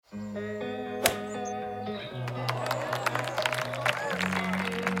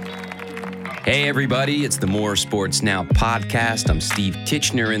Hey, everybody, it's the More Sports Now podcast. I'm Steve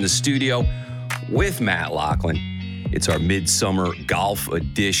Titchener in the studio with Matt Lachlan. It's our midsummer golf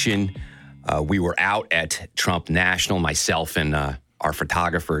edition. We were out at Trump National, myself and our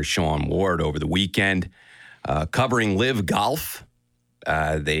photographer, Sean Ward, over the weekend, covering LIV Golf.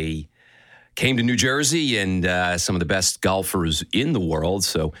 They came to New Jersey and some of the best golfers in the world,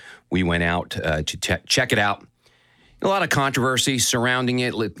 so we went out to check it out. A lot of controversy surrounding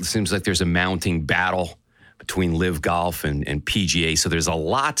it. It seems like there's a mounting battle between LIV Golf and PGA, so there's a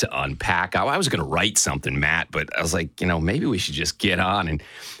lot to unpack. I was going to write something, Matt, but I was like, maybe we should just get on and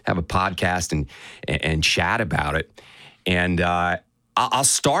have a podcast and chat about it. And I'll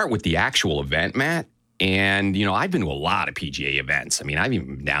start with the actual event, Matt. And, I've been to a lot of PGA events. I mean, I've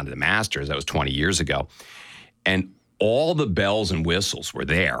even been down to the Masters. That was 20 years ago. And all the bells and whistles were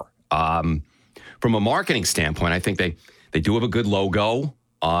there. From a marketing standpoint, I think they do have a good logo.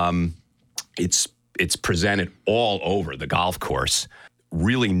 It's presented all over the golf course.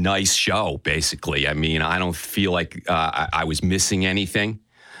 Really nice show, basically. I mean, I don't feel like I was missing anything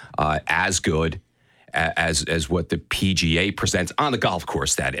as good as what the PGA presents on the golf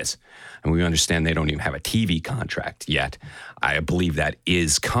course, that is. And we understand they don't even have a TV contract yet. I believe that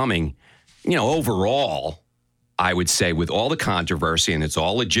is coming. Overall, I would say with all the controversy, and it's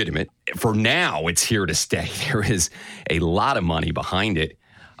all legitimate, for now, it's here to stay. There is a lot of money behind it.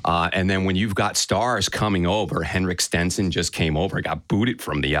 And then when you've got stars coming over, Henrik Stenson just came over, got booted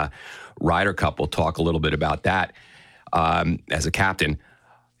from the Ryder Cup. We'll talk a little bit about that as a captain.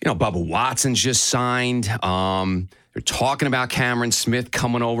 Bubba Watson's just signed. They're talking about Cameron Smith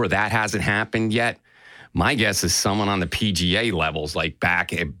coming over. That hasn't happened yet. My guess is someone on the PGA levels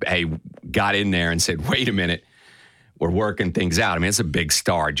got in there and said, wait a minute, we're working things out. I mean, it's a big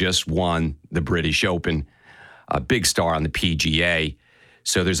star. Just won the British Open. A big star on the PGA.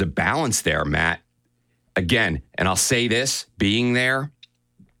 So there's a balance there, Matt. Again, and I'll say this, being there,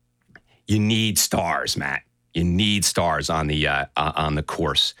 you need stars, Matt. You need stars on the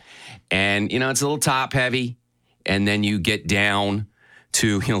course. And, it's a little top heavy. And then you get down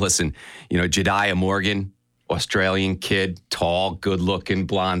to, Jediah Morgan, Australian kid, tall, good-looking,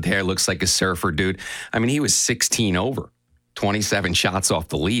 blonde hair, looks like a surfer dude. I mean, he was 16 over, 27 shots off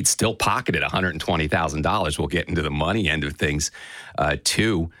the lead, still pocketed $120,000. We'll get into the money end of things,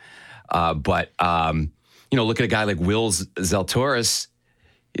 too. But look at a guy like Will Zalatoris,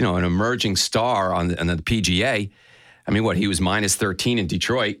 an emerging star on the PGA. I mean, he was minus 13 in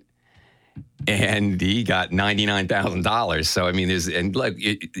Detroit, and he got $99,000. So, I mean,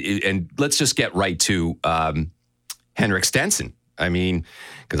 and let's just get right to Henrik Stenson. I mean,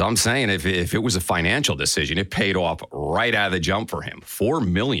 because I'm saying if it was a financial decision, it paid off right out of the jump for him. $4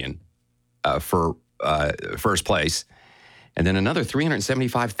 million for first place, and then another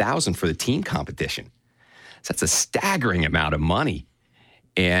 $375,000 for the team competition. So that's a staggering amount of money,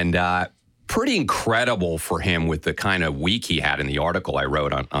 and pretty incredible for him with the kind of week he had in the article I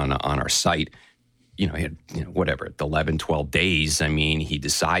wrote on our site. He had 11, 12 days. I mean, he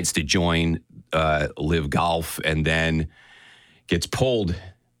decides to join LIV Golf and then gets pulled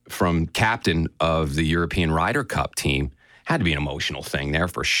from captain of the European Ryder Cup team. Had to be an emotional thing there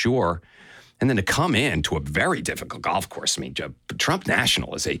for sure. And then to come in to a very difficult golf course. I mean, Trump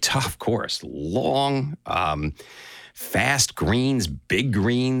National is a tough course. Long, fast greens, big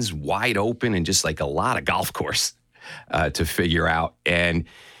greens, wide open, and just like a lot of golf course to figure out. And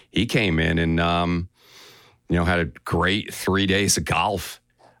he came in and, had a great 3 days of golf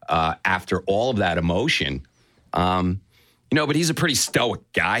after all of that emotion. But he's a pretty stoic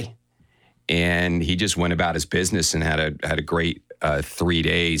guy, and he just went about his business and had a great 3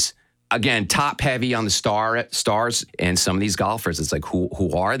 days. Again, top heavy on the stars, and some of these golfers, it's like,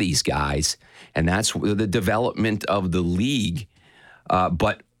 who are these guys? And that's the development of the league.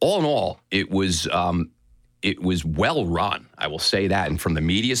 But all in all, it was well run. I will say that. And from the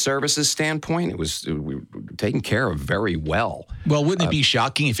media services standpoint, we were taken care of very well. Well, wouldn't it be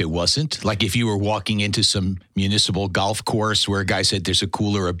shocking if it wasn't? Like if you were walking into some municipal golf course where a guy said, "There's a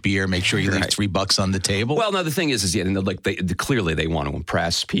cooler of beer. Make sure you leave $3 on the table." Well, no, the thing is clearly they want to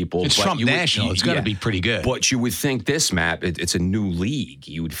impress people. It's Trump National. It's got to be pretty good. But you would think this, Matt, it's a new league.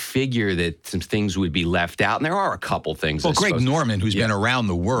 You would figure that some things would be left out, and there are a couple things. Well, Greg Norman, who's been around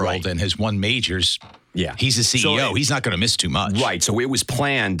the world and has won majors. Yeah. He's the CEO. So he's not going to miss too much. Right. So it was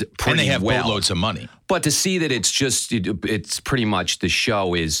planned pretty well. And they have boatloads of money. But to see that it's pretty much the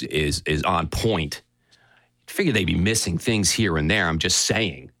show is on point. I figure they'd be missing things here and there. I'm just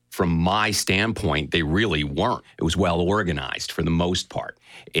saying, from my standpoint, they really weren't. It was well organized for the most part.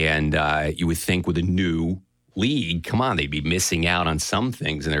 And you would think with a new league, come on, they'd be missing out on some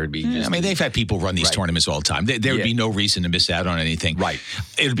things, and there would be just... I mean, they've had people run these tournaments all the time. There would be no reason to miss out on anything. Right.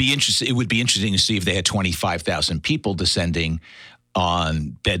 It would be interesting to see if they had 25,000 people descending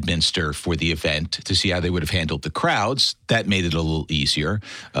on Bedminster for the event to see how they would have handled the crowds. That made it a little easier.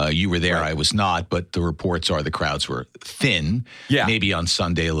 You were there, I was not, but the reports are the crowds were thin. Yeah. Maybe on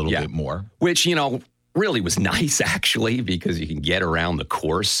Sunday a little bit more. Which, really was nice, actually, because you can get around the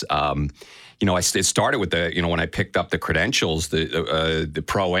course. It started with when I picked up the credentials, the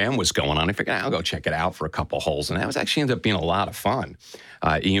Pro-Am was going on. I figured I'll go check it out for a couple holes. And that was actually ended up being a lot of fun.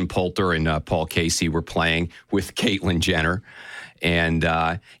 Ian Poulter and Paul Casey were playing with Caitlyn Jenner. And,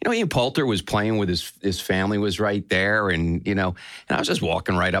 Ian Poulter was playing with his family was right there. And I was just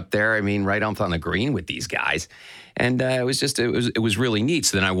walking right up there. I mean, right up on the green with these guys. And it was really neat.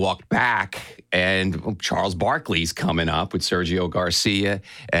 So then I walked back, and Charles Barkley's coming up with Sergio Garcia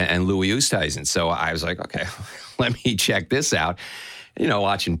and Louis Oosthuizen. So I was like, okay, let me check this out.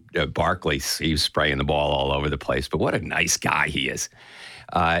 Watching Barkley, he was spraying the ball all over the place. But what a nice guy he is.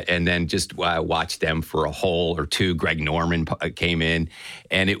 And then just watched them for a hole or two. Greg Norman came in,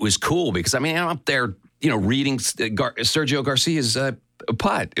 and it was cool because, I'm up there, reading Sergio Garcia's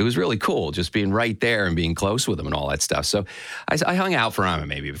putt. It was really cool just being right there and being close with him and all that stuff. So I hung out for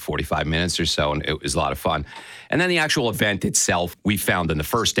maybe 45 minutes or so, and it was a lot of fun. And then the actual event itself, we found on the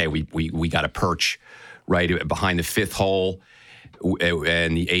first day, we got a perch right behind the fifth hole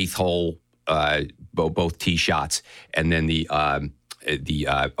and the eighth hole, both tee shots, and then the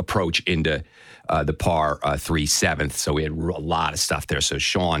approach into the par 3/7. So we had a lot of stuff there. So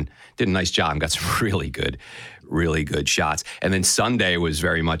Sean did a nice job and got some really good shots. And then Sunday was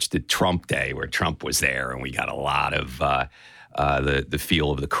very much the Trump day where Trump was there, and we got a lot of the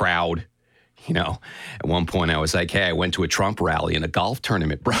feel of the crowd. At one point I was like, hey, I went to a Trump rally and a golf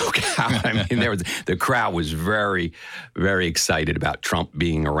tournament broke out. The crowd was very, very excited about Trump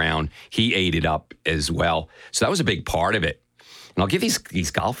being around. He ate it up as well. So that was a big part of it. And I'll give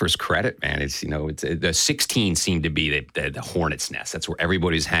these golfers credit, man. It's the 16 seemed to be the hornet's nest. That's where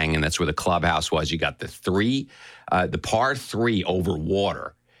everybody's hanging. That's where the clubhouse was. You got the par 3 over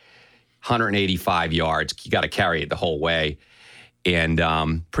water, 185 yards. You got to carry it the whole way. And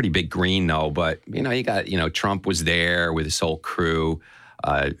pretty big green, though. But, you got, Trump was there with his whole crew.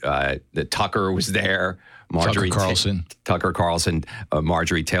 The Tucker was there. Tucker Carlson,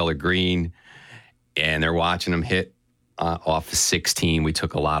 Marjorie Taylor Greene. And they're watching him hit off of 16. We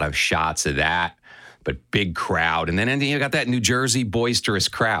took a lot of shots of that, but big crowd. And then you got that New Jersey boisterous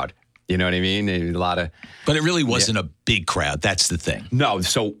crowd. You know what I mean? A lot of, but it really wasn't a big crowd. That's the thing. No,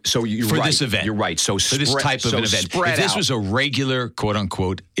 so you're for right. this event. You're right. So for this type of an event, if this was a regular quote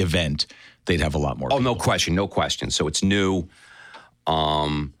unquote event, they'd have a lot more. Oh, people. no question. So it's new.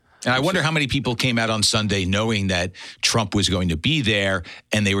 And I wonder how many people came out on Sunday knowing that Trump was going to be there,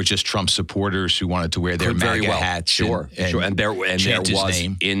 and they were just Trump supporters who wanted to wear their MAGA hats. Sure. And there was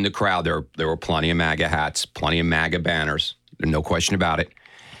name. In the crowd, there were plenty of MAGA hats, plenty of MAGA banners. No question about it.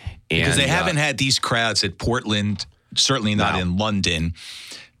 Because they haven't had these crowds at Portland, certainly not in London.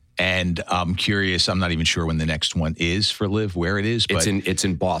 And I'm curious, I'm not even sure when the next one is for LIV, where it is. But it's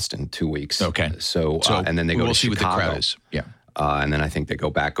in Boston, 2 weeks. Okay. So and then they go to see Chicago. What the crowd is. Yeah. And then I think they go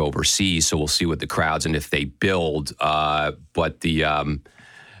back overseas, so we'll see what the crowds and if they build. But again,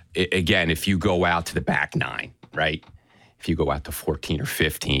 if you go out to the back 9, right? If you go out to 14 or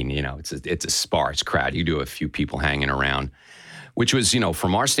 15, it's a sparse crowd. You do have a few people hanging around, which was,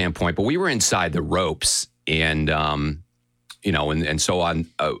 from our standpoint. But we were inside the ropes, and so on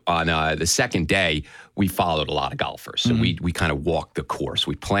the second day, we followed a lot of golfers. So we kind of walked the course.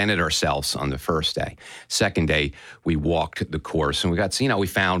 We planted ourselves on the first day. Second day, we walked the course, and we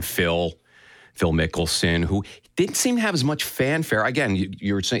found Phil Mickelson, who didn't seem to have as much fanfare. Again,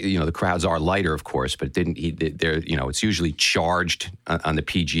 you were saying, the crowds are lighter, of course, but it's usually charged on the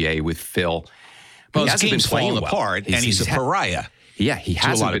PGA with Phil. Well, his game's falling apart, and he's a pariah. Yeah, he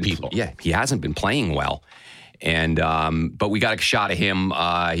hasn't to a lot of people. Yeah, he hasn't been playing well. And but we got a shot of him.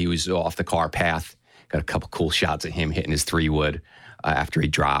 He was off the car path. Got a couple cool shots of him hitting his 3-wood after he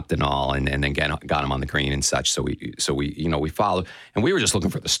dropped and all, and then got him on the green and such. So we followed, and we were just looking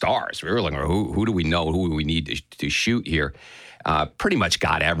for the stars. We were looking for who do we know, who do we need to shoot here. Pretty much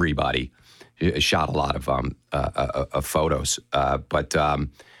got everybody. Shot a lot of photos, but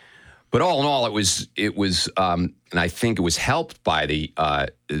all in all, it was, and I think it was helped by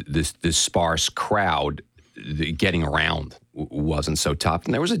the sparse crowd. Getting around wasn't so tough,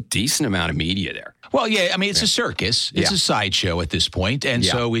 and there was a decent amount of media there. Well, yeah, it's a circus. It's a sideshow at this point, and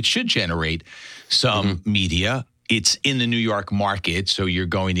so it should generate some media. it's in the New York market, so you're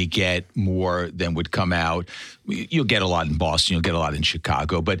going to get more than would come out. You'll get a lot in Boston, you'll get a lot in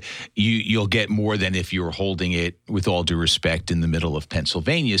Chicago, but you'll get more than if you were holding it, with all due respect, in the middle of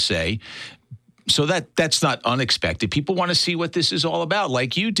Pennsylvania, say. So that's not unexpected. People want to see what this is all about,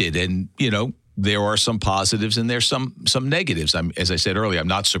 like you did. And, there are some positives and there's some negatives. As I said earlier, I'm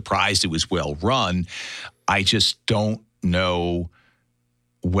not surprised it was well run. I just don't know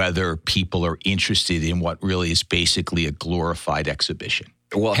whether people are interested in what really is basically a glorified exhibition.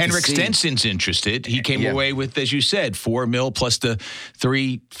 Well, Henrik Stenson's interested. He came away with, as you said, $4 million plus the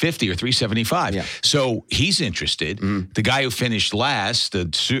 $350 or $375. Yeah. So he's interested. The guy who finished last,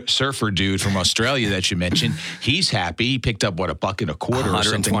 the surfer dude from Australia that you mentioned, he's happy. He picked up, $1.25 or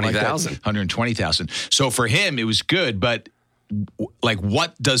something like that. $120,000. So for him, it was good. But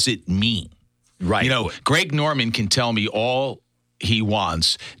what does it mean? Right. Greg Norman can tell me all he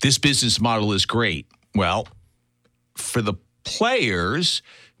wants. This business model is great. Well, for the players,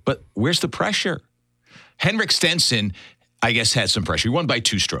 but where's the pressure? Henrik Stenson, I guess, had some pressure. He won by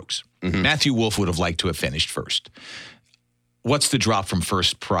 2 strokes. Matthew Wolff would have liked to have finished first. What's the drop from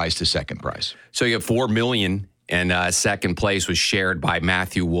first prize to second prize? So you have $4 million, and second place was shared by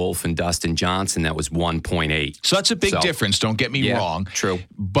Matthew Wolff and Dustin Johnson. That was 1.8. So that's a big difference. Don't get me wrong. True.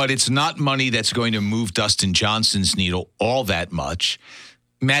 But it's not money that's going to move Dustin Johnson's needle all that much.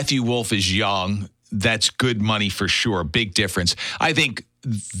 Matthew Wolff is young. That's good money for sure. Big difference. I think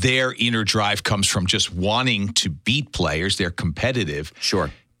their inner drive comes from just wanting to beat players. They're competitive. Sure.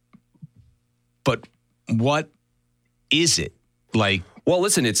 But what is it like? Well,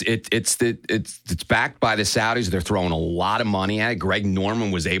 listen, it's backed by the Saudis. They're throwing a lot of money at it. Greg Norman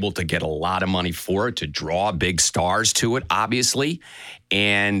was able to get a lot of money for it, to draw big stars to it, obviously.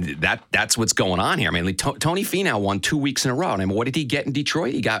 And that's what's going on here. I mean, Tony Finau won 2 weeks in a row. I mean, what did he get in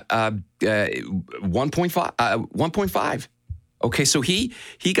Detroit? He got 1.5. Okay, so he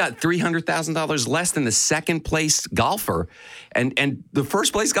got $300,000 less than the second place golfer, and the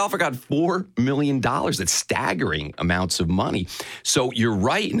first place golfer got $4 million. That's staggering amounts of money. So you're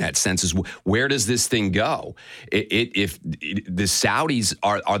right in that sense. Is where does this thing go? If the Saudis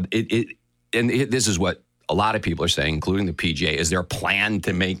are and this is what a lot of people are saying, including the PGA, is their plan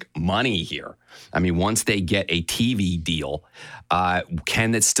to make money here. I mean, once they get a TV deal,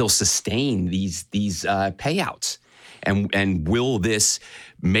 can it still sustain these payouts? And will this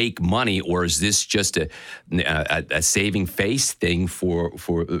make money, or is this just a saving face thing for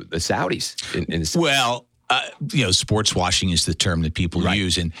the Saudis? Well, sports washing is the term that people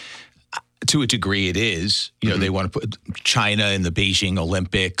use, and to a degree it is. They want to put China in the Beijing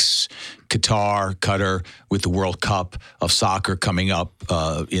Olympics, Qatar with the World Cup of soccer coming up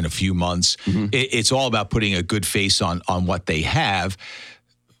in a few months. It's all about putting a good face on what they have.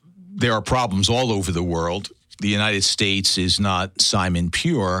 There are problems all over the world. The United States is not Simon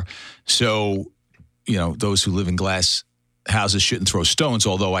Pure. So, those who live in glass houses shouldn't throw stones,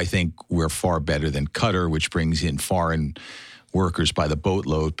 although I think we're far better than Qatar, which brings in foreign workers by the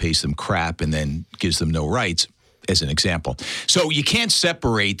boatload, pays them crap, and then gives them no rights, as an example. So you can't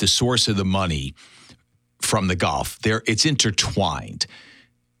separate the source of the money from the golf. It's intertwined.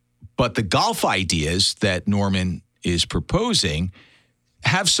 But the golf ideas that Norman is proposing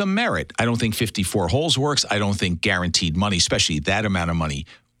have some merit. I don't think 54 holes works. I don't think guaranteed money, especially that amount of money,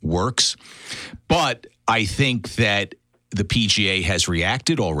 works. But I think that the PGA has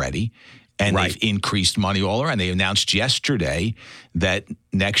reacted already, and they've increased money all around. They announced yesterday that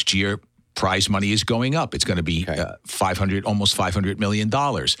next year prize money is going up. It's going to be almost $500 million.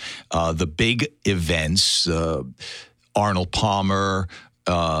 The big events, Arnold Palmer,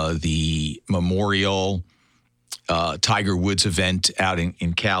 the Memorial, Tiger Woods event out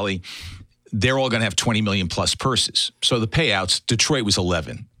in Cali, they're all going to have 20 million plus purses. So the payouts, Detroit was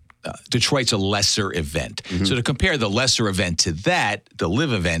 11. Detroit's a lesser event. So to compare the lesser event to that, the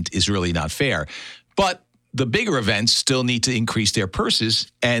LIV event, is really not fair. But the bigger events still need to increase their purses,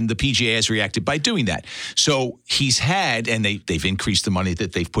 and the PGA has reacted by doing that. So he's had, and they've increased the money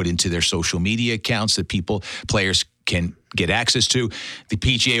that they've put into their social media accounts that players can get access to. The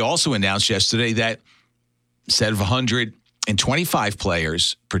PGA also announced yesterday that instead of 125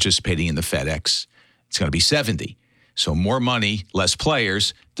 players participating in the FedEx, it's going to be 70. So more money, less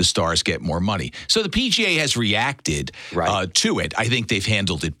players, the stars get more money. So the PGA has reacted to it. I think they've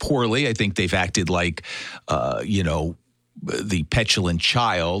handled it poorly. I think they've acted like, the petulant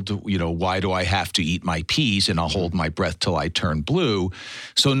child. Why do I have to eat my peas, and I'll hold my breath till I turn blue?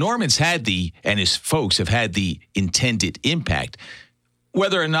 So Norman's and his folks have had the intended impact.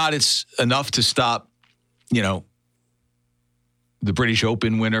 Whether or not it's enough to stop, the British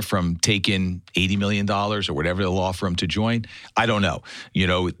Open winner from taking $80 million or whatever they'll offer him to join? I don't know.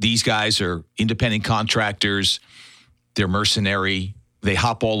 These guys are independent contractors. They're mercenary. They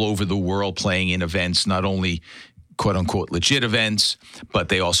hop all over the world playing in events, not only quote unquote legit events, but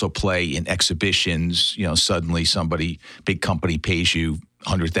they also play in exhibitions. Suddenly big company pays you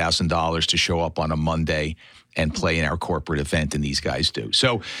 $100,000 to show up on a Monday and play in our corporate event, and these guys do.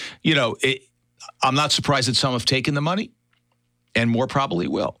 So, I'm not surprised that some have taken the money, and more probably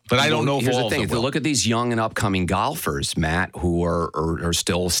will. But I don't know if all of them will. If you look at these young and upcoming golfers, Matt, who are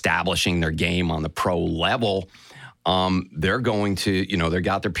still establishing their game on the pro level, they're going to, they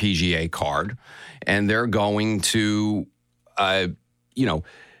got their PGA card, and they're going to,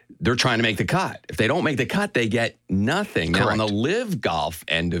 they're trying to make the cut. If they don't make the cut, they get nothing. Correct. Now, on the LIV Golf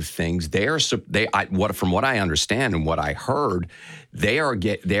end of things, from what I understand and what I heard, they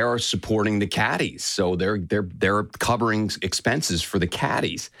are supporting the caddies. So they're covering expenses for the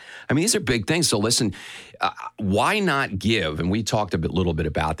caddies. I mean, these are big things. So listen, why not give? And we talked a little bit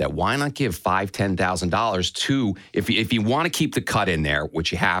about that. Why not give $5,000, $10,000 to if you want to keep the cut in there,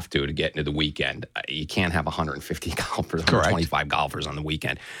 which you have to get into the weekend. You can't have 150 golfers, 125 golfers on the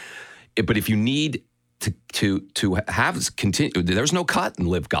weekend. But if you need to have continue, there's no cut in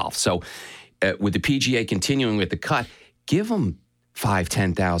LIV Golf. So with the PGA continuing with the cut, give them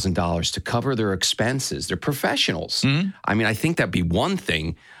 $5,000, $10,000 to cover their expenses. They're professionals. Mm-hmm. I mean, I think that'd be one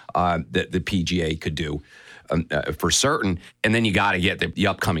thing that the PGA could do for certain. And then you got to get the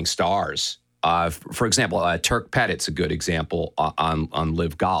upcoming stars. For example, Turk Pettit's a good example on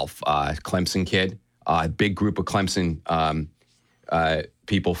LIV Golf. Clemson kid, big group of Clemson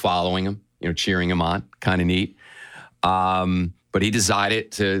people following him, cheering him on. Kind of neat. But he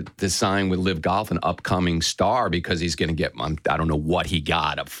decided to sign with LIV Golf, an upcoming star, because he's going to get, I don't know what he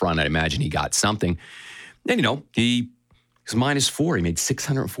got up front. I imagine he got something. And, he was -4. He made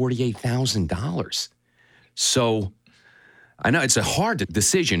 $648,000. So I know it's a hard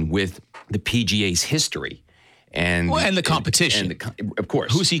decision with the PGA's history. And the competition. Of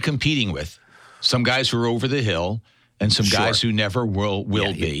course. Who's he competing with? Some guys who are over the hill. And some guys who never will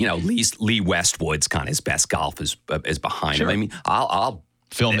be. Lee Westwood's kind of his best golf is behind him. I mean, I'll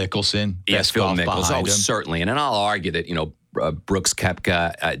Phil Mickelson, best Phil golf Mickelson, behind him. Certainly. And then I'll argue that Brooks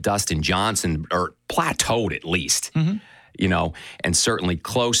Koepka, Dustin Johnson are plateaued at least. Mm-hmm. And certainly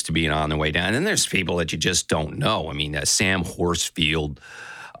close to being on the way down. And then there's people that you just don't know. I mean, Sam Horsfield,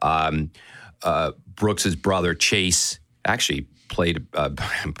 Brooks's brother Chase, actually played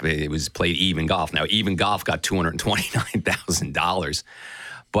even golf. Now, even golf got $229,000.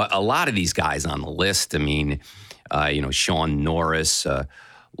 But a lot of these guys on the list, I mean, Sean Norris,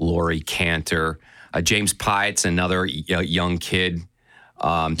 Laurie Cantor, James Pyatt's another young kid.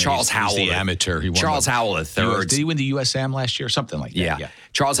 Charles Howell, the amateur. He won Charles Howell III. Did he win the US Am last year? Something like that. Yeah.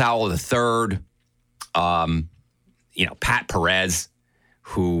 Charles Howell III. Pat Perez,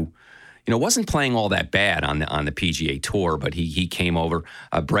 who wasn't playing all that bad on the PGA Tour, but he came over.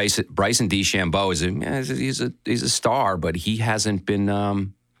 Bryson DeChambeau he's a star, but he hasn't been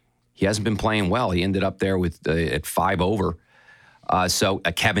playing well. He ended up there with at 5 over. So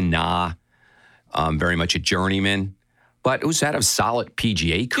Kevin Na, very much a journeyman, but who's had a solid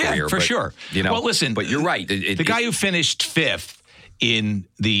PGA career. Yeah, for sure. Well, listen, but you're right. The guy who finished 5th in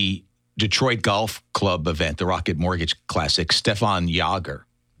the Detroit Golf Club event, the Rocket Mortgage Classic, Stefan Jager.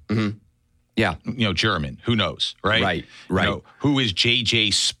 Mm-hmm. Yeah. German. Who knows, right? Right. Who is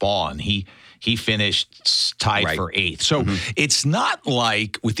J.J. Spawn? He finished tied for 8th. So it's not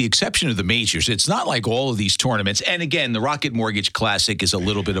like, with the exception of the majors, it's not like all of these tournaments. And again, the Rocket Mortgage Classic is a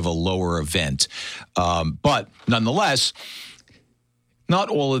little bit of a lower event. But nonetheless, not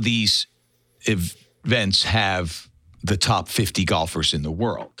all of these events have the top 50 golfers in the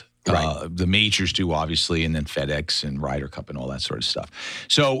world. Right. The majors do, obviously, and then FedEx and Ryder Cup and all that sort of stuff.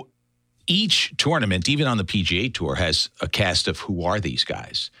 So each tournament, even on the PGA Tour, has a cast of who are these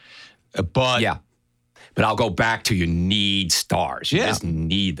guys. But I'll go back to you need stars. You just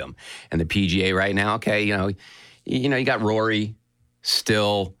need them. And the PGA right now, okay, you got Rory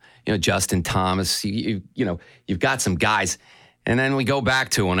still, Justin Thomas. You've got some guys. And then we go back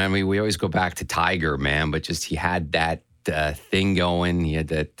to, we always go back to Tiger, man, but just he had that thing going. He had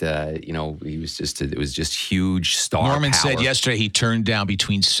that, he was it was just huge star Norman power. said yesterday he turned down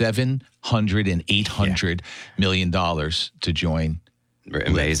between $700 and $800 million to join.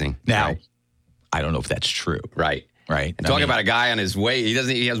 Amazing. Now, I don't know if that's true. Right. And talking about a guy on his way,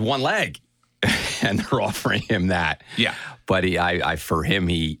 he has one leg, and they're offering him that. Yeah. But he made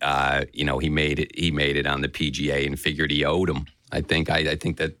it on the PGA and figured he owed him I think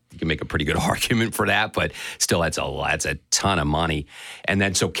that you can make a pretty good argument for that, but still, that's a ton of money. And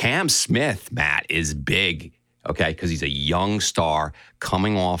then so Cam Smith, Matt, is big, okay, because he's a young star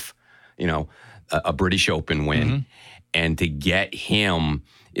coming off, a British Open win, and to get him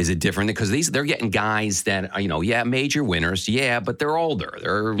is a different because they're getting guys that major winners, but they're older,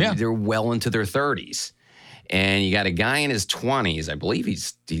 they're well into their 30s, and you got a guy in his 20s, I believe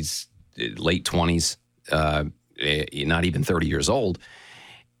he's late 20s. Not even 30 years old,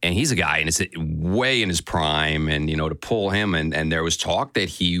 and he's a guy and it's way in his prime, and to pull him, and there was talk that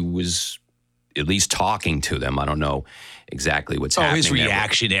he was at least talking to them. I don't know exactly what's happening. His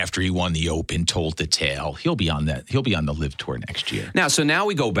reaction after he won the Open told the tale. He'll be on the LIV Tour next year. Now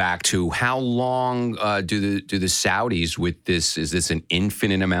we go back to how long do the Saudis with this? Is this an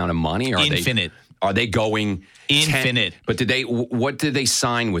infinite amount of money? Infinite. Are they going infinite? But what did they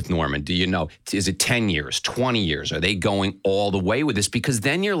sign with, Norman? Do you know? Is it 10 years, 20 years? Are they going all the way with this? Because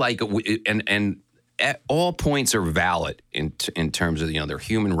then you're like, and at all points are valid in terms of their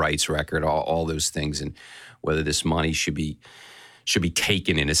human rights record, all those things, and whether this money should be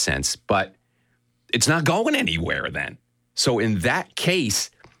taken in a sense. But it's not going anywhere then. So in that case,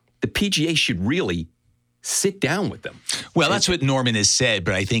 the PGA should really sit down with them. Well, that's what Norman has said,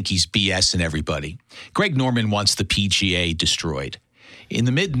 but I think he's BSing everybody. Greg Norman wants the PGA destroyed. In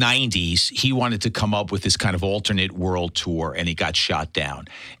the mid-'90s, he wanted to come up with this kind of alternate world tour, and he got shot down.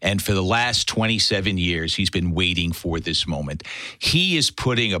 And for the last 27 years, he's been waiting for this moment. He is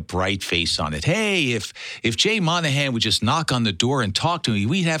putting a bright face on it. Hey, if Jay Monahan would just knock on the door and talk to me,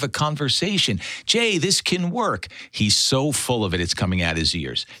 we'd have a conversation. Jay, this can work. He's so full of it, it's coming out his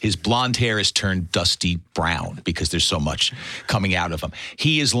ears. His blonde hair has turned dusty brown because there's so much coming out of him.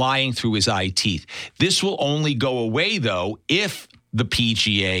 He is lying through his eye teeth. This will only go away, though, if the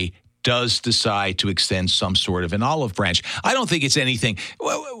PGA does decide to extend some sort of an olive branch. I don't think it's anything.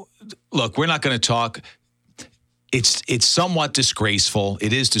 Well, look, we're not going to talk. It's somewhat disgraceful.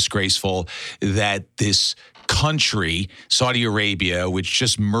 It is disgraceful that this country, Saudi Arabia, which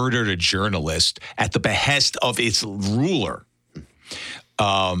just murdered a journalist at the behest of its ruler,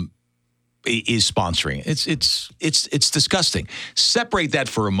 is sponsoring. It's disgusting. Separate that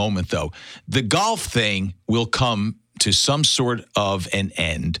for a moment, though. The golf thing will come to some sort of an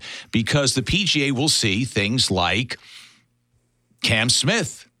end because the PGA will see things like Cam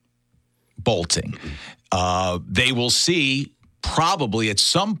Smith bolting. They will see probably at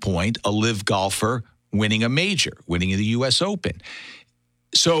some point a LIV golfer winning a major, winning the U.S. Open.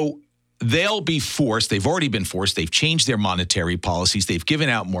 So they'll be forced. They've already been forced. They've changed their monetary policies. They've given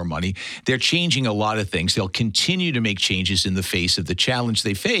out more money. They're changing a lot of things. They'll continue to make changes in the face of the challenge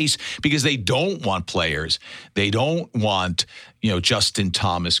they face because they don't want players. They don't want, Justin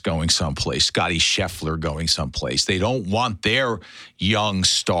Thomas going someplace, Scotty Scheffler going someplace. They don't want their young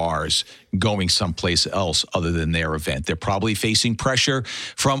stars going someplace else other than their event. They're probably facing pressure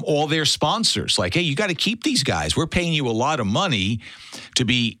from all their sponsors. Like, hey, you got to keep these guys. We're paying you a lot of money to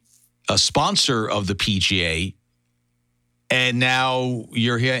be a sponsor of the PGA, and now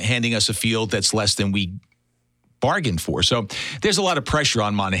you're handing us a field that's less than we bargained for. So there's a lot of pressure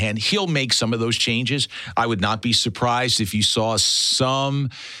on Monahan. He'll make some of those changes. I would not be surprised if you saw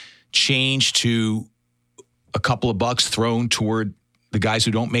some change to a couple of bucks thrown toward the guys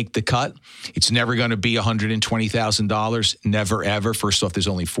who don't make the cut. It's never going to be $120,000. Never, ever. First off, there's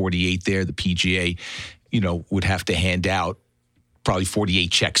only 48 there. The PGA, would have to hand out probably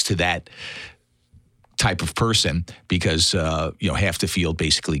 48 checks to that type of person because, half the field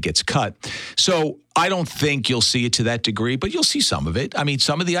basically gets cut. So I don't think you'll see it to that degree, but you'll see some of it. I mean,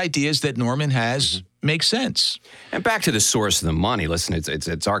 some of the ideas that Norman has make sense. And back to the source of the money. Listen,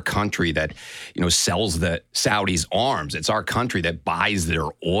 it's our country that, sells the Saudis arms. It's our country that buys their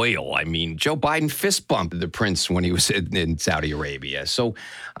oil. I mean, Joe Biden fist bumped the prince when he was in Saudi Arabia. So,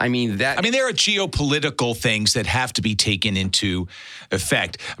 there are geopolitical things that have to be taken into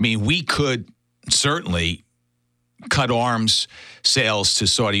effect. I mean, we could certainly cut arms sales to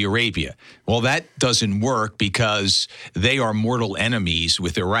Saudi Arabia. Well, that doesn't work because they are mortal enemies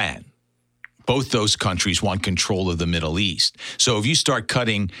with Iran. Both those countries want control of the Middle East. So if you start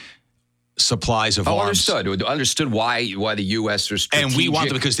cutting supplies of arms... Understood why the U.S. are strategic. And we want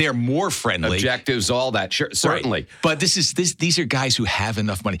them because they're more friendly. Objectives, all that, sure, certainly. Right. But these are guys who have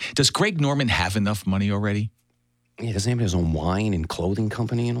enough money. Does Greg Norman have enough money already? Yeah, doesn't he have his own wine and clothing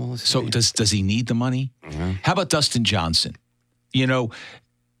company and all this? So does he need the money? Mm-hmm. How about Dustin Johnson?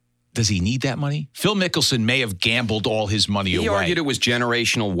 does he need that money? Phil Mickelson may have gambled all his money away. He argued it was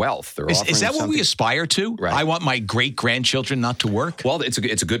generational wealth. Is that what we aspire to? Right. I want my great-grandchildren not to work? Well, it's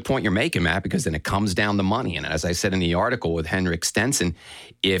a good point you're making, Matt, because then it comes down to money. And as I said in the article with Henrik Stenson,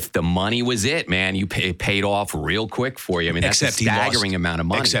 if the money was it, man, you paid off real quick for you. I mean, that's a staggering amount of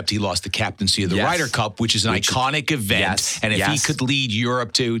money. Except he lost the captaincy of the Ryder Cup, which is an iconic event. And if he could lead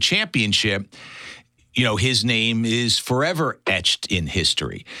Europe to championship, you know, his name is forever etched in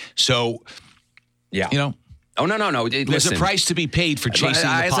history. So, you know. Oh, no. There's a price to be paid for chasing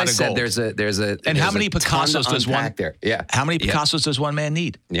the pot of gold. As I said, there's a And how many Picassos does one there? Yeah. How many Picassos does one man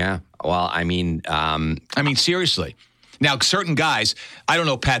need? Yeah. Well, I mean, seriously. Now, certain guys, I don't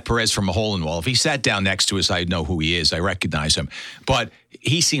know Pat Perez from a hole in the wall. If he sat down next to us, I'd know who he is. I recognize him. But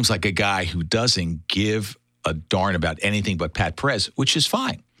he seems like a guy who doesn't give a darn about anything but Pat Perez, which is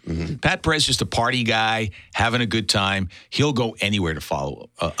fine. Mm-hmm. Pat Perez is just a party guy, having a good time. He'll go anywhere to follow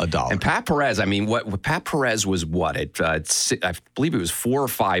a dollar. And Pat Perez, I mean, what Pat Perez was I believe it was 4 or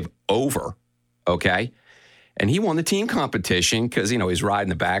 5 over, okay? And he won the team competition because, you know, he's riding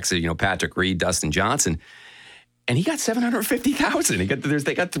the backs of, you know, Patrick Reed, Dustin Johnson. And he got $750,000.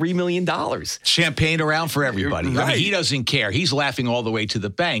 They got $3 million. Champagne around for everybody. Right. I mean, he doesn't care. He's laughing all the way to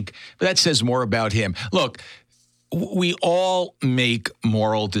the bank. But that says more about him. Look, we all make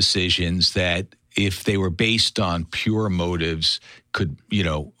moral decisions that if they were based on pure motives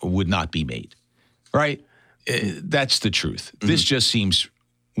would not be made. Right? That's the truth. Mm-hmm. This just seems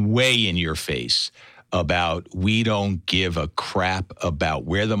way in your face about we don't give a crap about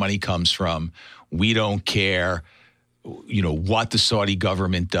where the money comes from. We don't care, you know, what the Saudi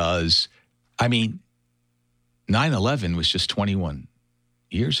government does. I mean, 9/11 was just 21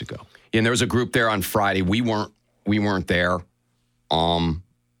 years ago. Yeah, and there was a group there on Friday. We weren't there. You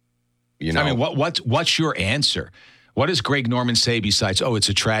know. I mean, what's your answer? What does Greg Norman say besides, it's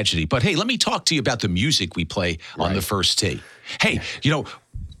a tragedy? But hey, let me talk to you about the music we play on the first tee. Hey, you know,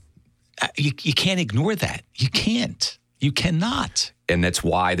 you can't ignore that. You can't. You cannot. And that's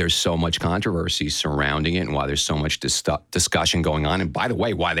why there's so much controversy surrounding it and why there's so much discussion going on. And by the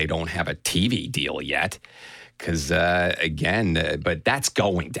way, why they don't have a TV deal yet. Because, but that's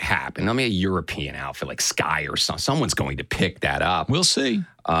going to happen. I mean, a European outfit like Sky or someone's going to pick that up. We'll see.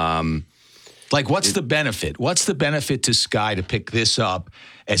 What's the benefit? What's the benefit to Sky to pick this up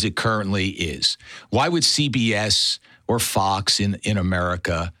as it currently is? Why would CBS or Fox in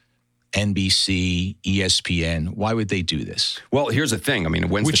America, NBC, ESPN, why would they do this? Well, here's the thing. I mean,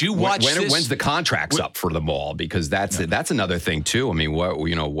 when's the contracts up for them all? Because that's another thing too. I mean, what are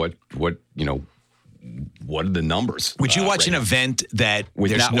the numbers? Would you watch an event that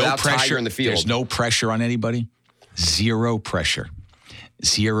there's no pressure in the field? There's no pressure on anybody? Zero pressure.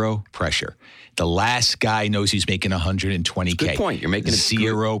 The last guy knows he's making $120K. Good point. You're making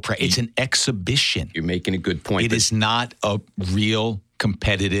zero pressure. It's an exhibition. You're making a good point. It is not a real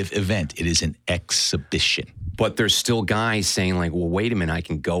competitive event. It is an exhibition. But there's still guys saying like, well, wait a minute, I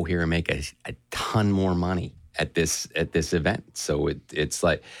can go here and make a ton more money at this event. So it's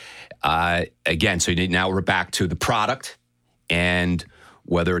like, again, so now we're back to the product and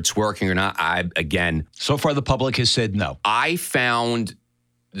whether it's working or not. So far the public has said no. I found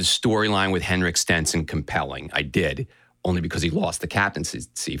the storyline with Henrik Stenson compelling. I did, only because he lost the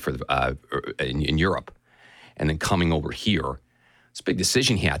captaincy for in Europe. And then coming over here, it's a big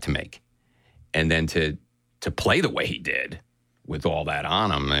decision he had to make. And then to play the way he did with all that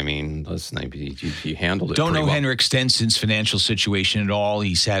on him, I mean, listen, he handled it Don't know well. Henrik Stenson's financial situation at all.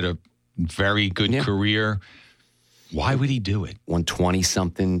 He's had a very good career. Why would he do it? Won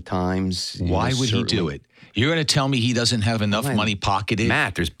 20-something times. Why would he do it? You're going to tell me he doesn't have enough money pocketed?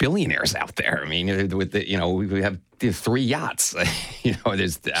 Matt, there's billionaires out there. I mean, we have 3 yachts.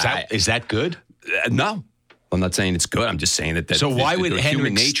 Is that good? No. I'm not saying it's good. I'm just saying that. So why would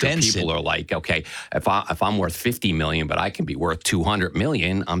Henrik Stenson? People are like, okay, if I'm worth $50 million, but I can be worth $200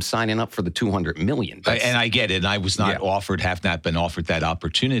 million, I'm signing up for the $200 million. And I get it. And I was not have not been offered that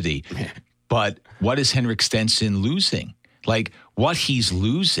opportunity. But what is Henrik Stenson losing? Like what he's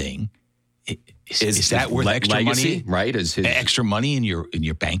losing. Is that worth extra legacy, money? Right? Is his extra money in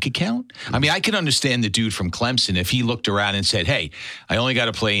your bank account? I mean, I can understand the dude from Clemson if he looked around and said, "Hey, I only got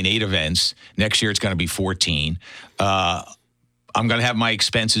to play in 8 events. Next year it's going to be 14. I'm going to have my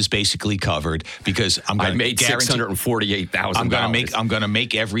expenses basically covered because I'm going to made $648,000. I'm going to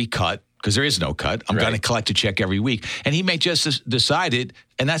make every cut." Because there is no cut. I'm going to collect a check every week. And he may just decided,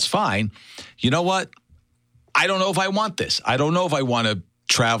 and that's fine. You know what? I don't know if I want this. I don't know if I want to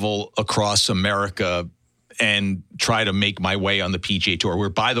travel across America and try to make my way on the PGA Tour, where,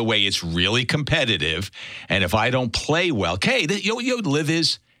 by the way, it's really competitive. And if I don't play well, LIV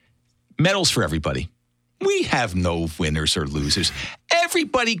is Medals for everybody. We have no winners or losers.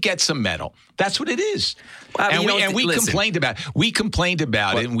 Everybody gets a medal. That's what it is. Well, we complained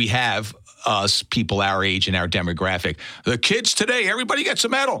about it, and we have us, people our age and our demographic. The kids today, everybody gets a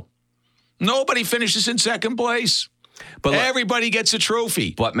medal. Nobody finishes in second place. But everybody gets a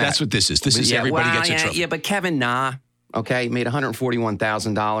trophy. But Matt, that's what this is. This is everybody gets a trophy. Yeah, but Kevin Na, okay, made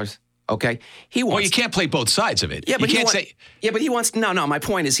 $141,000. Okay, he wants. Well, you can't play both sides of it. Yeah, but you can't say. Yeah, but he wants. No. My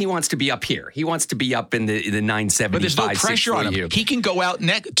point is, he wants to be up here. He wants to be up in the 975. But there's no pressure on him. He can go out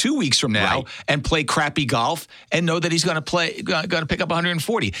 2 weeks from now and play crappy golf and know that he's going to pick up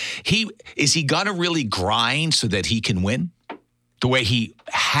 140. Is he going to really grind so that he can win the way he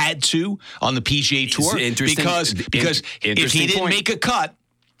had to on the PGA Tour? Because if he didn't make a cut,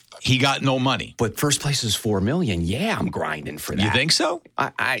 he got no money. But first place is $4 million. Yeah, I'm grinding for that. You think so?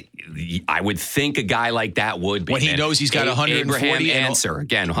 I would think a guy like that would be. When he knows he's got 140. Abraham Answer,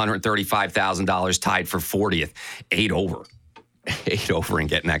 again, $135,000 tied for 40th. 8 over and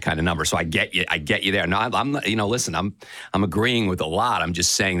getting that kind of number. So I get you there. No, I'm listen, I'm agreeing with a lot. I'm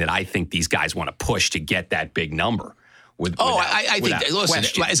just saying that I think these guys want to push to get that big number. I think,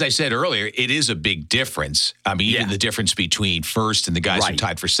 listen, as I said earlier, it is a big difference. I mean, even the difference between first and the guys who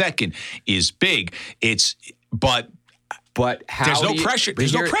tied for second is big. But there's no pressure.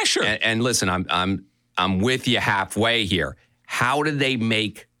 There's no pressure. And listen, I'm with you halfway here. How do they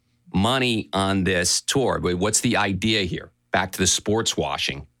make money on this tour? What's the idea here? Back to the sports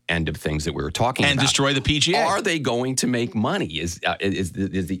washing end of things that we were talking about. And destroy the PGA. Are they going to make money? Is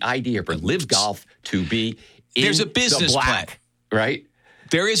the idea for LIV Golf to be There's a business plan, right?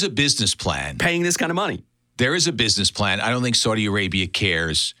 There is a business plan. Paying this kind of money. There is a business plan. I don't think Saudi Arabia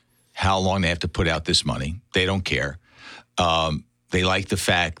cares how long they have to put out this money. They don't care. They like the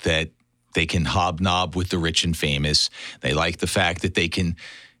fact that they can hobnob with the rich and famous. They like the fact that they can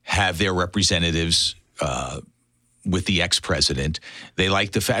have their representatives with the ex-president. They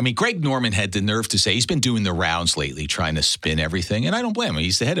like the fact, I mean, Greg Norman had the nerve to say, he's been doing the rounds lately, trying to spin everything, and I don't blame him.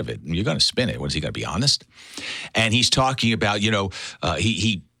 He's the head of it. You're going to spin it. What is he going to be honest? And he's talking about,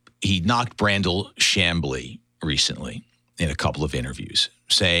 he knocked Brandel Chambly recently in a couple of interviews,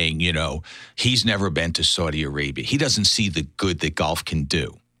 saying, he's never been to Saudi Arabia. He doesn't see the good that golf can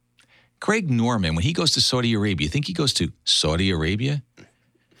do. Greg Norman, when he goes to Saudi Arabia, you think he goes to Saudi Arabia?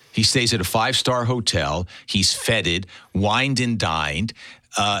 He stays at a 5-star hotel. He's feted, wined and dined,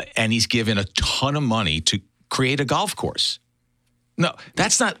 and he's given a ton of money to create a golf course. No,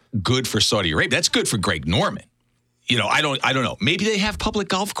 that's not good for Saudi Arabia. That's good for Greg Norman. I don't know. Maybe they have public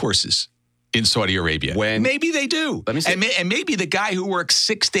golf courses in Saudi Arabia. Maybe they do. Let me say, and maybe the guy who works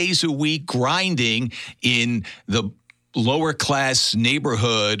 6 days a week grinding in the lower class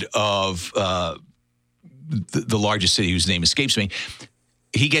neighborhood of the largest city whose name escapes me.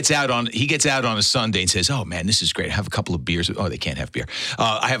 He gets out on a Sunday and says, "Oh man, this is great. I have a couple of beers." Oh, they can't have beer.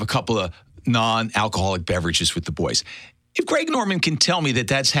 I have a couple of non-alcoholic beverages with the boys. If Greg Norman can tell me that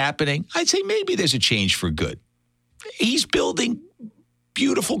that's happening, I'd say maybe there's a change for good. He's building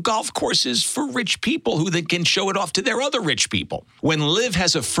beautiful golf courses for rich people who then can show it off to their other rich people. When LIV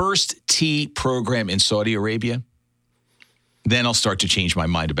has a first tee program in Saudi Arabia, then I'll start to change my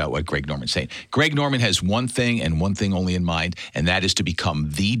mind about what Greg Norman's saying. Greg Norman has one thing and one thing only in mind, and that is to become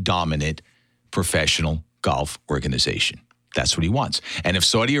the dominant professional golf organization. That's what he wants. And if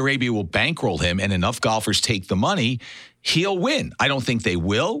Saudi Arabia will bankroll him and enough golfers take the money, he'll win. I don't think they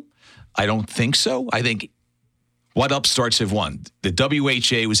will. I don't think so. I think what upstarts have won? The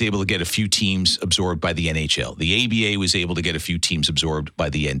WHA was able to get a few teams absorbed by the NHL. The ABA was able to get a few teams absorbed by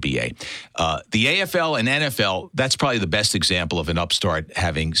the NBA. The AFL and NFL, that's probably the best example of an upstart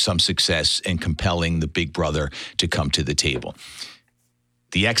having some success and compelling the big brother to come to the table.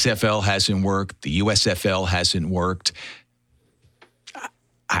 The XFL hasn't worked. The USFL hasn't worked.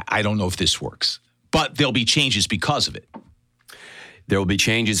 I don't know if this works, but there'll be changes because of it. There will be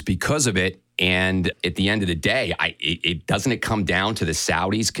changes because of it. And at the end of the day, it doesn't it come down to the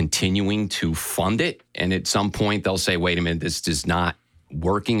Saudis continuing to fund it? And at some point, they'll say, wait a minute, this is not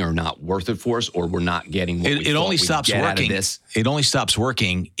working or not worth it for us, or we're not getting what it only stops working. It only stops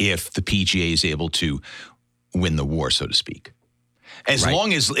working if the PGA is able to win the war, so to speak. As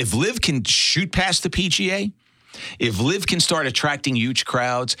long as if LIV can shoot past the PGA, if LIV can start attracting huge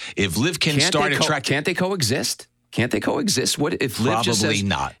crowds, if LIV can start attracting... Can't they coexist? Can't they coexist? What if LIV just says,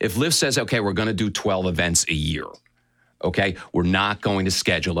 not. If LIV says, okay, we're going to do 12 events a year, okay, we're not going to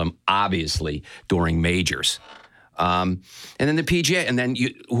schedule them, obviously, during majors. And then the PGA, and then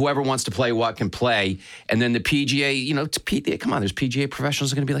whoever wants to play what can play. And then the PGA, come on, there's PGA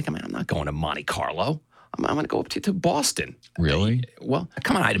professionals are going to be like, man, I'm not going to Monte Carlo. I'm going to go up to Boston. Really? Well,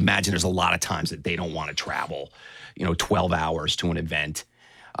 come on. I'd imagine there's a lot of times that they don't want to travel, 12 hours to an event.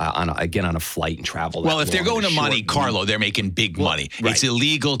 On a flight and travel. Well, if they're going to Monte Carlo, they're making big money. Right. It's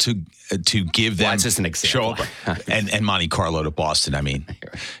illegal to give them that's just an example. Show up and Monte Carlo to Boston. I mean,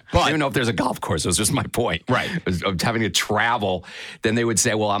 but I don't even know if there's a golf course. It was just my point. Right, of having to travel. Then they would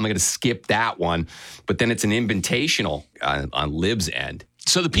say, "Well, I'm going to skip that one," but then it's an invitational on LIV's end.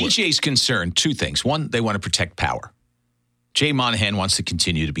 So the PGA's concerned two things. One, they want to protect power. Jay Monahan wants to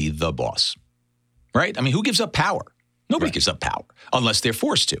continue to be the boss, right? I mean, who gives up power? Nobody gives up power unless they're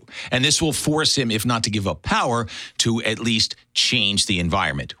forced to. And this will force him, if not to give up power, to at least change the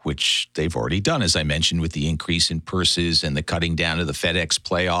environment, which they've already done, as I mentioned, with the increase in purses and the cutting down of the FedEx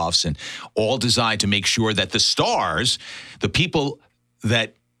playoffs, and all designed to make sure that the stars, the people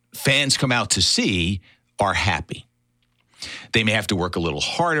that fans come out to see, are happy. They may have to work a little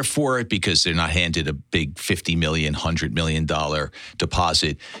harder for it because they're not handed a big $50 million, $100 million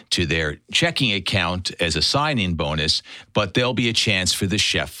deposit to their checking account as a sign-in bonus, but there'll be a chance for the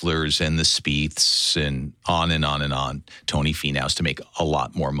Schefflers and the Spieths and on and on and on, Tony Finau's, to make a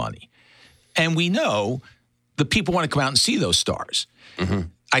lot more money. And we know the people want to come out and see those stars. Mm-hmm.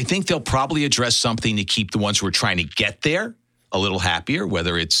 I think they'll probably address something to keep the ones who are trying to get there a little happier,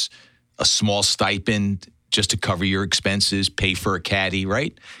 whether it's a small stipend just to cover your expenses, pay for a caddy,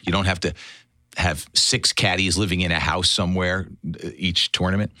 right? You don't have to have 6 caddies living in a house somewhere each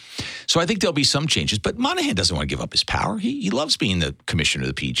tournament. So I think there'll be some changes. But Monahan doesn't want to give up his power. He loves being the commissioner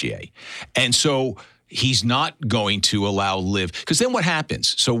of the PGA. And so he's not going to allow LIV. Because then what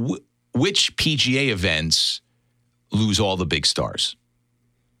happens? So which PGA events lose all the big stars?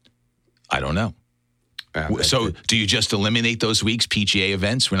 I don't know. So do you just eliminate those weeks, PGA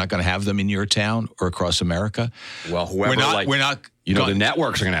events? We're not going to have them in your town or across America? Well, whoever, we're not the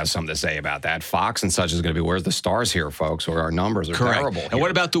networks are going to have something to say about that. Fox and such is going to be, where's the stars here, folks? Or our numbers are terrible. And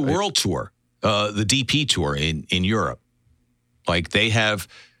what about the World Tour, the DP Tour in Europe? Like they have,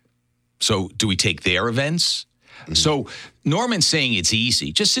 so do we take their events? Mm-hmm. So Norman's saying it's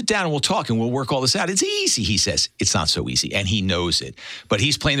easy. Just sit down and we'll talk and we'll work all this out. It's easy, he says. It's not so easy, and he knows it. But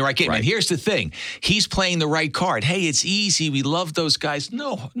he's playing the right game. Right. And here's the thing. He's playing the right card. Hey, it's easy. We love those guys.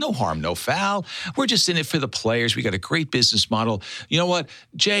 No harm, no foul. We're just in it for the players. We got a great business model. You know what?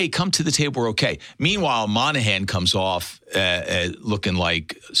 Jay, come to the table. We're okay. Meanwhile, Monahan comes off looking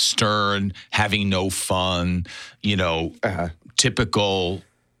like stern, having no fun, typical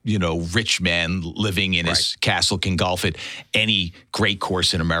rich man living in his castle can golf at any great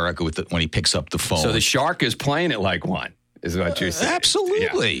course in America when he picks up the phone. So the Shark is playing it like one, is what you're saying.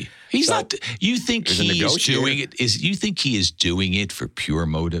 Absolutely. Yeah. He's not. You think he is doing it? You think he is doing it for pure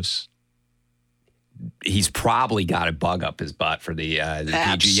motives? He's probably got a bug up his butt for the PGA.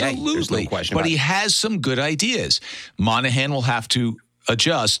 Absolutely. There's no question but about he has some good ideas. Monahan will have to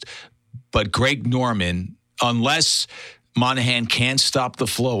adjust, but Greg Norman, unless Monahan can't stop the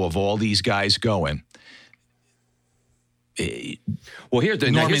flow of all these guys going. Well, here's a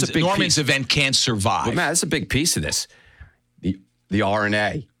big Norman's event can't survive. Well, Matt, that's a big piece of this. The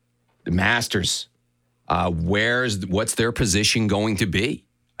RNA, the Masters, what's their position going to be?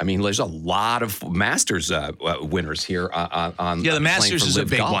 I mean, there's a lot of Masters winners here on. Yeah, the Masters is a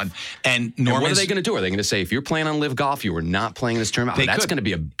big one. And what are they going to do? Are they going to say, if you're playing on LIV Golf, you are not playing this tournament? That's going to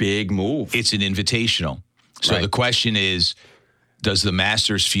be a big move. It's an invitational. So the question is, does the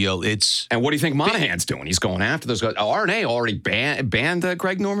Masters feel it's... And what do you think Monahan's doing? He's going after those guys. RNA already banned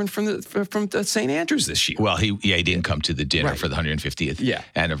Greg Norman from St. Andrews this year. Well, he didn't come to the dinner for the 150th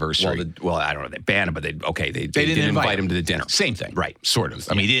anniversary. Well, I don't know. They banned him, but they didn't invite him to the dinner. Same thing. Right. Sort of.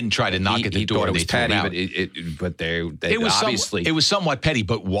 I mean, he didn't try to knock at the door. It was petty, but they obviously... It was somewhat petty,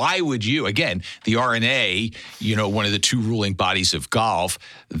 but why would you... Again, the RNA, one of the two ruling bodies of golf,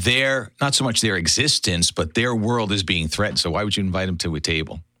 not so much their existence, but their world is being threatened. So why would you invite him to a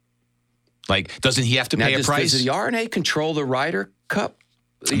table? Like, doesn't he have to pay a price? Does the RNA control the Ryder Cup?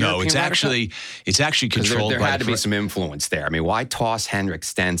 No, it's actually controlled. There had to be some influence there. I mean, why toss Henrik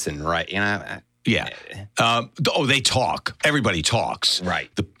Stenson? Right? Yeah. They talk. Everybody talks. Right.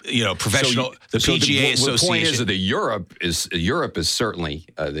 Professional. The PGA Association. The point is that Europe is certainly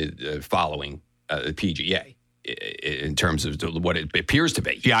following the PGA. In terms of what it appears to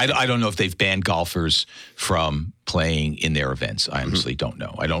be. Yeah, I don't know if they've banned golfers from playing in their events. I honestly don't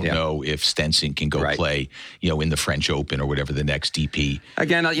know. I don't know if Stenson can go play, in the French Open or whatever the next DP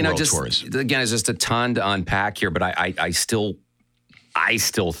World Tour is. Again, it's just a ton to unpack here, but I still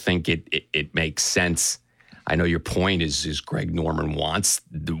think it makes sense. I know your point is Greg Norman wants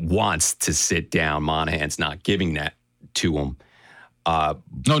to sit down. Monahan's not giving that to him.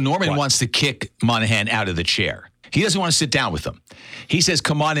 No, Norman wants to kick Monahan out of the chair. He doesn't want to sit down with him. He says,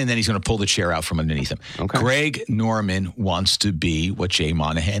 come on in, then he's going to pull the chair out from underneath him. Okay. Greg Norman wants to be what Jay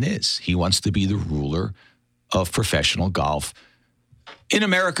Monahan is. He wants to be the ruler of professional golf in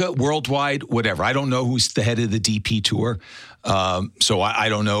America, worldwide, whatever. I don't know who's the head of the DP Tour, so I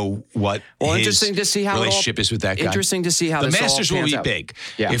don't know what his interesting to see how relationship is with that guy. Interesting to see how the this Masters all will pans be out. big.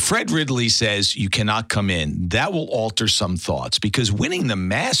 Yeah. If Fred Ridley says you cannot come in, that will alter some thoughts because winning the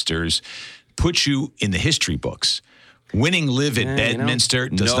Masters puts you in the history books. Winning LIV at Bedminster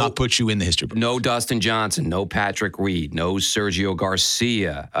does not put you in the history book. No Dustin Johnson, no Patrick Reed, no Sergio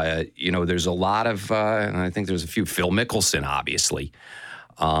Garcia. There's a lot of, I think there's a few. Phil Mickelson, obviously,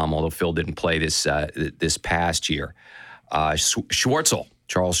 although Phil didn't play this past year. Charles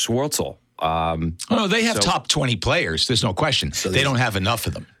Schwartzel. They have top 20 players. There's no question. So they don't have enough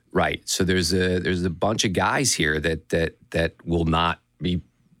of them. Right. So there's a bunch of guys here that will not be,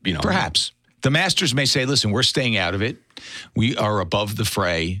 Perhaps. The Masters may say, listen, we're staying out of it. We are above the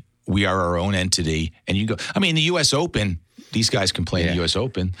fray. We are our own entity. And you go, the U.S. Open, these guys can play in the U.S.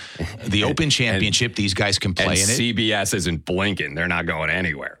 Open. The Open Championship, these guys can play in it. CBS isn't blinking. They're not going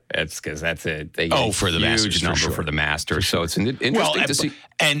anywhere. It's because that's it. They get for the Masters, huge number for the Masters. So it's interesting to see.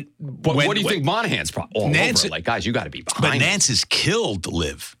 And what do you think Monahan's all over? Like, guys, you got to be behind. But Nance has killed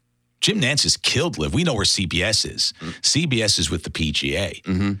LIV. Jim Nance has killed LIV. We know where CBS is. CBS is with the PGA.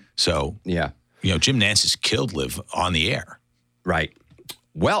 Mm-hmm. So, Jim Nance has killed LIV on the air. Right.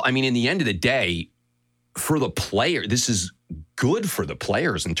 Well, in the end of the day, for the player, this is good for the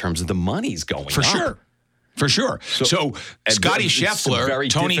players in terms of the money's going up. For sure. So Scotty Scheffler,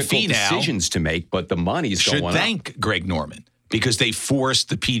 Tony Finau, decisions to make, but the money's going up. Should thank Greg Norman because they forced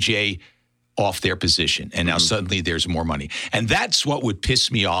the PGA off their position, and now suddenly there's more money. And that's what would piss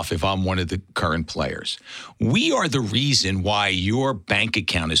me off if I'm one of the current players. We are the reason why your bank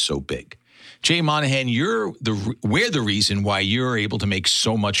account is so big. Jay Monahan, we're the reason why you're able to make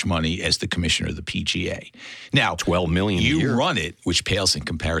so much money as the commissioner of the PGA. Now, $12 million a year. You run it, which pales in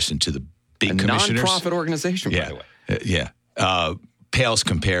comparison to the big commissioners. A non-profit organization, by the way. Pales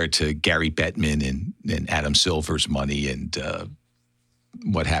compared to Gary Bettman and Adam Silver's money and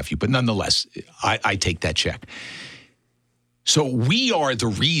what have you. But nonetheless, I take that check. So we are the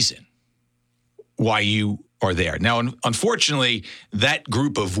reason why you are there. Now, unfortunately, that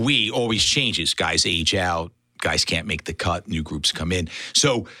group of we always changes. Guys age out. Guys can't make the cut. New groups come in.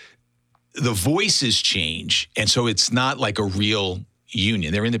 So the voices change. And so it's not like a real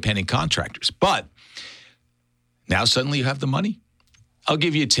union. They're independent contractors. But now suddenly you have the money. I'll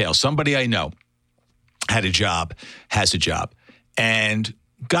give you a tale. Somebody I know has a job, and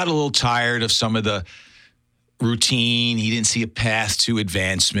got a little tired of some of the routine. He didn't see a path to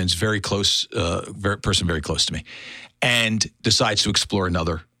advancements. Very close, person very close to me, and decides to explore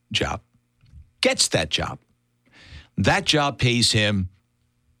another job. Gets that job. That job pays him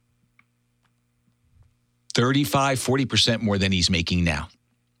 35, 40% more than he's making now.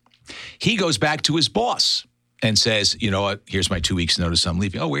 He goes back to his boss and says, you know what, here's my 2 weeks notice, I'm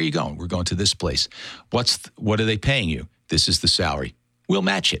leaving. Oh, where are you going? We're going to this place. What are they paying you? This is the salary. We'll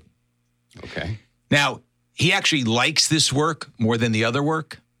match it. Okay. Now, he actually likes this work more than the other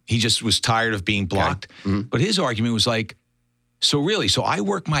work. He just was tired of being blocked. Okay. Mm-hmm. But his argument was like, so I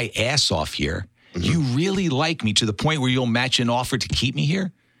work my ass off here. Mm-hmm. You really like me to the point where you'll match an offer to keep me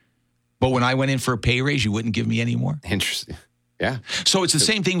here? But when I went in for a pay raise, you wouldn't give me any more? Interesting. Yeah. So it's the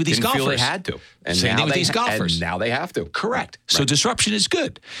same thing with these golfers. Feel they had to. And same thing with these golfers. And now they have to. Correct. Right. So disruption is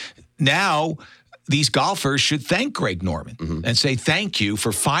good. Now, these golfers should thank Greg Norman and say thank you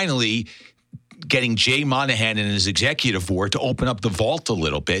for finally getting Jay Monahan and his executive board to open up the vault a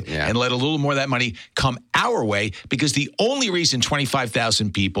little bit and let a little more of that money come our way, because the only reason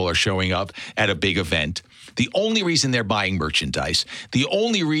 25,000 people are showing up at a big event, the only reason they're buying merchandise, the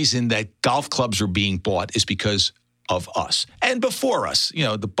only reason that golf clubs are being bought is because of us. And before us,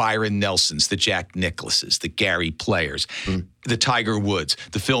 the Byron Nelsons, the Jack Nicklauses, the Gary Players, the Tiger Woods,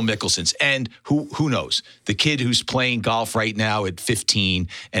 the Phil Mickelsons, and who knows, the kid who's playing golf right now at 15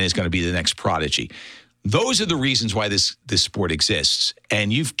 and is going to be the next prodigy. Those are the reasons why this sport exists.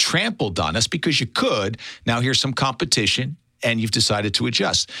 And you've trampled on us because you could. Now here's some competition, and you've decided to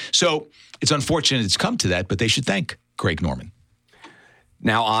adjust. So it's unfortunate it's come to that, but they should thank Greg Norman.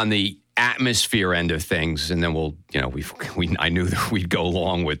 Now on the atmosphere end of things, and then I knew that we'd go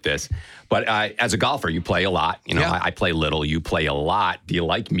along with this. But as a golfer, you play a lot. I play little. You play a lot. Do you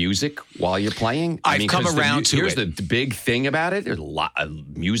like music while you're playing? I've come around to it. Here's the big thing about it. There's a lot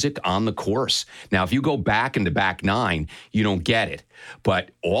of music on the course. Now, if you go back into back nine, you don't get it.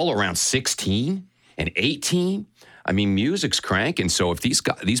 But all around 16 and 18, I mean, music's cranking. So if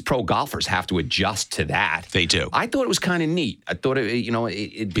these pro golfers have to adjust to that, they do. I thought it was kind of neat. I thought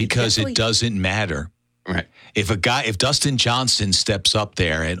because it doesn't matter. Right. If Dustin Johnson steps up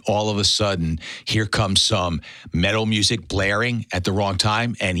there and all of a sudden here comes some metal music blaring at the wrong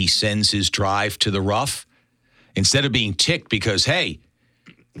time and he sends his drive to the rough, instead of being ticked because, hey,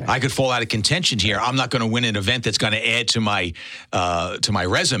 I could fall out of contention here. I'm not going to win an event that's going to add to my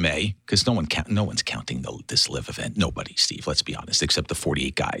resume, because no one's counting this LIV event. Nobody, Steve. Let's be honest, except the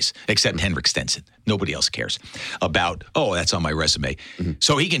 48 guys, except Henrik Stenson. Nobody else cares about. Oh, that's on my resume. Mm-hmm.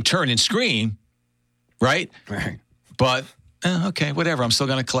 So he can turn and scream, right? Right. But okay, whatever. I'm still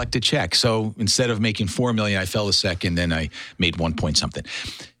going to collect a check. So instead of making $4 million, I fell a second, then I made 1 point something.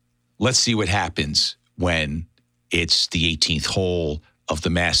 Let's see what happens when it's the 18th hole of the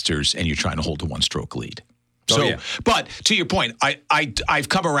Masters and you're trying to hold a one-stroke lead. But to your point, I've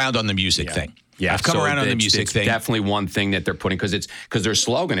come around on the music thing. Yeah, I've come around on the music thing. Definitely one thing that they're putting, because their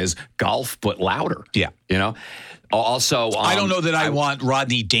slogan is golf but louder. Yeah, Also, I don't know that I want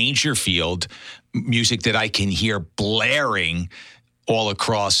Rodney Dangerfield music that I can hear blaring all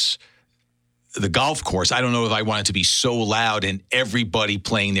across the golf course. I don't know if I want it to be so loud and everybody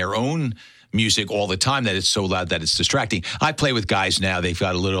playing their own music all the time that it's so loud that it's distracting. I play with guys now. They've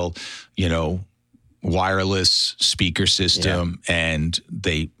got a little, wireless speaker system, and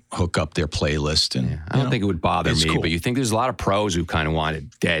they hook up their playlist. And I don't think it would bother me, cool. But you think there's a lot of pros who kind of want it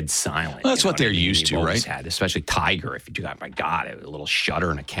dead silent. Well, that's what they're used to, right? Especially Tiger. If you do that, my God, a little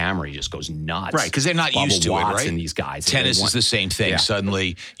shutter and a camera, he just goes nuts. Right, because they're not used to it, right? And these guys. Tennis is the same thing. Yeah.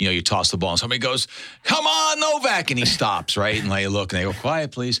 Suddenly, you toss the ball and somebody goes, "Come on, Novak," and he stops, right? And they look and they go,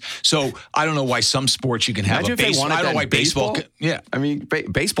 "Quiet, please." So I don't know why some sports you can have a baseball. I don't know why baseball. I mean,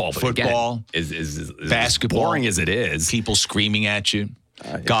 baseball, football is basketball. Boring as it is. People screaming at you.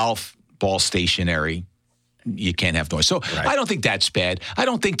 Golf. Ball stationary, you can't have noise. So I don't think that's bad. I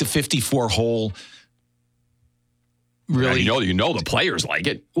don't think the 54-hole really. Yeah, the players like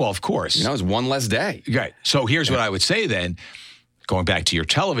it. Well, of course. It's one less day. Right. So here's what I would say then, going back to your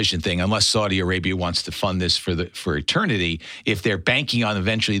television thing. Unless Saudi Arabia wants to fund this for eternity, if they're banking on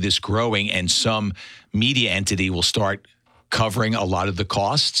eventually this growing and some media entity will start covering a lot of the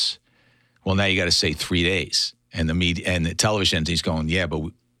costs, well, now you got to say 3 days, and the media and the television entity's going, yeah, but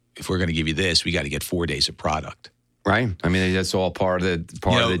if we're going to give you this, we got to get 4 days of product. Right. I mean, that's all part of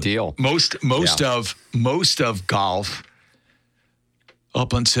the deal. Most of golf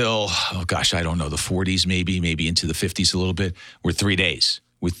up until, I don't know, the 40s maybe into the 50s a little bit, were 3 days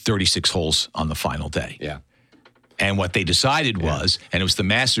with 36 holes on the final day. Yeah. And what they decided was, and it was the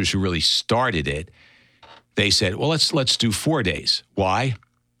Masters who really started it, they said, well, let's do 4 days. Why?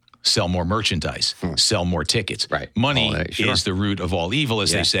 Sell more merchandise, sell more tickets. Right. Money is the root of all evil,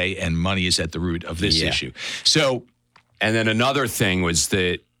 as they say, and money is at the root of this issue. So, and then another thing was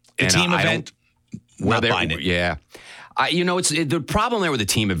that the team event, not buying it. Yeah. The problem there with the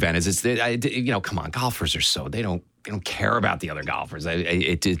team event is come on, golfers are they don't care about the other golfers.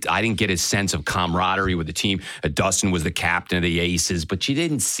 I didn't get a sense of camaraderie with the team. Dustin was the captain of the Aces, but you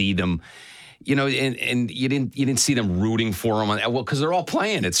didn't see them. And you didn't see them rooting for them. Well, because they're all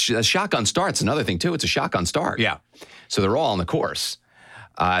playing. It's a shotgun start. It's another thing too. It's a shotgun start. Yeah. So they're all on the course.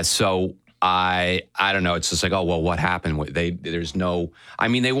 So I don't know. It's just like, oh well, what happened? There's no. I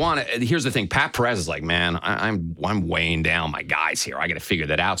mean, they want to. Here's the thing. Pat Perez is like, man, I'm weighing down my guys here. I got to figure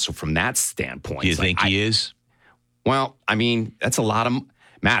that out. So from that standpoint, you think he is? Well, I mean, that's a lot of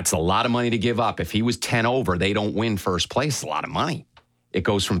Matt. It's a lot of money to give up. If he was 10 over, they don't win first place. It's a lot of money. It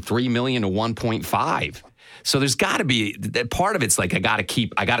goes from $3 million to 1.5. So there's got to be part of it's like I got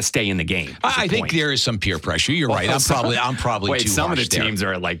to stay in the game. I think there is some peer pressure. You're right. I'm probably wait. Too Some of the there. teams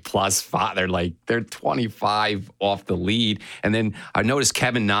are at like +5. They're 25 off the lead. And then I noticed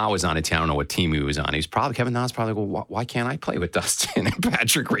Kevin Na was on a team. I don't know what team he was on. Kevin Na's probably, well, why can't I play with Dustin and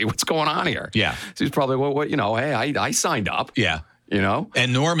Patrick Reed? What's going on here? Yeah. So he's probably, hey, I signed up. Yeah.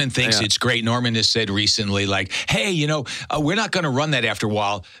 And Norman thinks it's great. Norman has said recently, like, hey, we're not going to run that after a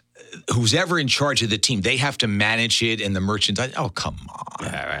while. Who's ever in charge of the team, they have to manage it and the merchandise. Oh, come on.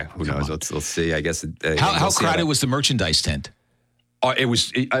 Yeah, right. Who knows? Let's see. I guess. How crowded was the merchandise tent? It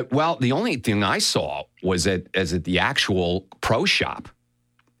was, well, the only thing I saw was at the actual pro shop.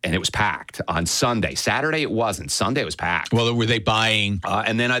 And it was packed on Sunday. Saturday it wasn't. Sunday it was packed. Well, were they buying?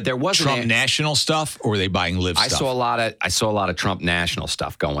 And then there wasn't Trump National stuff, or were they buying LIV stuff? I saw a lot of Trump National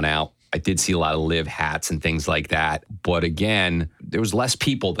stuff going out. I did see a lot of LIV hats and things like that. But again, there was less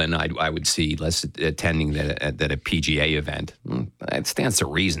people than I would see, less attending than a PGA event. It stands to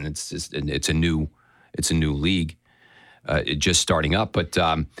reason. It's a new league, just starting up. But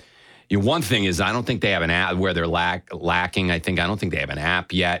One thing is, I don't think they have an app where they're lacking. I don't think they have an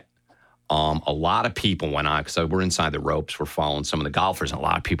app yet. A lot of people went on, because we're inside the ropes. We're following some of the golfers, and a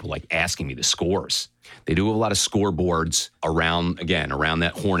lot of people like asking me the scores. They do have a lot of scoreboards around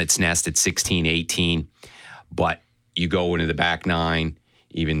that Hornet's Nest at 16, 18. But you go into the back nine,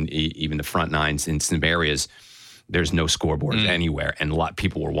 even the front nines in some areas, there's no scoreboards anywhere. And a lot of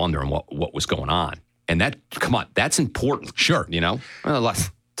people were wondering what was going on. And that's important. Sure. Well,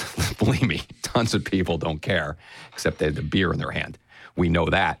 believe me, tons of people don't care, except they have the beer in their hand. We know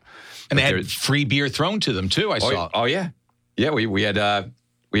that. And they had free beer thrown to them, too, I saw. Oh, yeah. Yeah, we had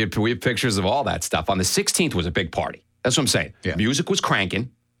pictures of all that stuff. On the 16th was a big party. That's what I'm saying. Yeah. Music was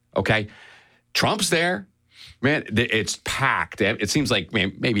cranking, okay? Trump's there. Man, it's packed. It seems like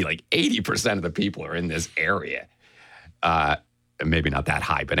maybe like 80% of the people are in this area. Maybe not that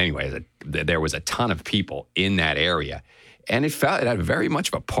high, but anyway, there was a ton of people in that area. And it had very much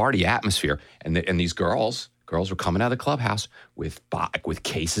of a party atmosphere. And these girls were coming out of the clubhouse with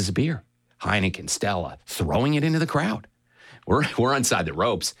cases of beer, Heineken, Stella, throwing it into the crowd. We're inside the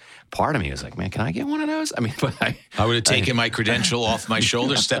ropes. Part of me was like, man, can I get one of those? I mean, but I would have taken my credential off my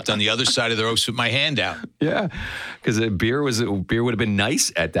shoulder, stepped on the other side of the ropes with my hand out. Yeah, because beer would have been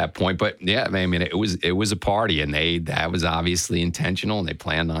nice at that point. But yeah, I mean, it was a party, and that was obviously intentional, and they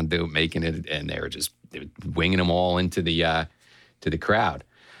planned on making it, and they were just winging them all into the crowd.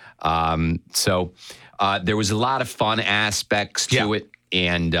 So there was a lot of fun aspects to it,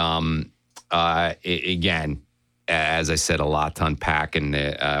 and again, as I said, a lot to unpack, and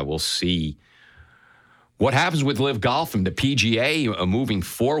we'll see what happens with LIV Golf and the PGA moving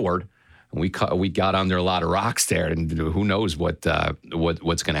forward. And we got under a lot of rocks there, and who knows what's going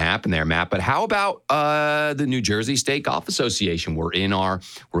to happen there, Matt. But how about the New Jersey State Golf Association?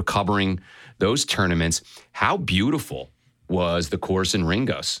 We're covering those tournaments. How beautiful was the course in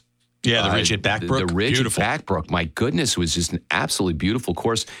Ringgoes? Yeah, the Ridge at Backbrook. The Ridge at Backbrook. My goodness, it was just an absolutely beautiful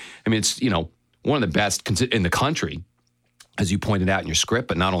course. I mean, it's one of the best in the country, as you pointed out in your script.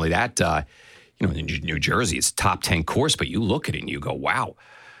 But not only that, in New Jersey, it's a top 10 course. But you look at it and you go, wow,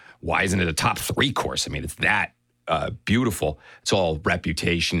 why isn't it a top 3 course? I mean, it's that beautiful. It's all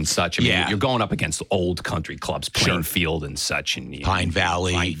reputation and such. I mean, you're going up against old country clubs, Plainfield and such, and Pine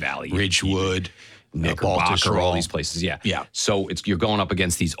Valley, Ridgewood, Knickerbocker, all these places. Yeah. So you're going up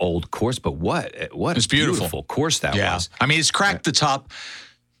against these old courses. But what a beautiful course that was. I mean, it's cracked the top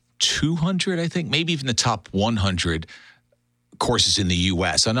 200, I think, maybe even the top 100 courses in the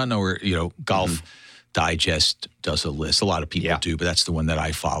U.S. I don't know where, Golf Digest does a list. A lot of people do, but that's the one that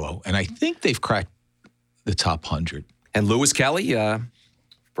I follow. And I think they've cracked the top 100. And Lewis Kelly,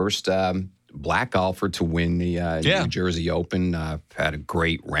 first black golfer to win the New Jersey Open, had a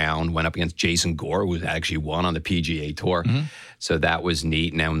great round, went up against Jason Gore, who actually won on the PGA Tour. Mm-hmm. So that was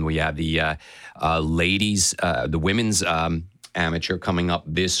neat. And then we have the ladies, the women's amateur coming up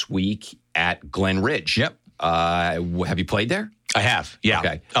this week at Glen Ridge. Yep. Have you played there? I have, yeah.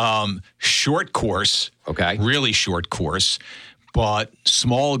 Okay. Short course. Okay. Really short course, but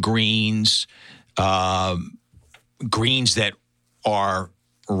small greens, greens that are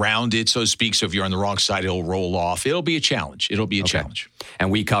rounded, so to speak. So if you're on the wrong side, it'll roll off. It'll be a challenge. Challenge. And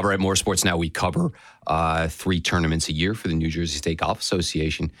we cover at More Sports Now, we cover 3 tournaments a year for the New Jersey State Golf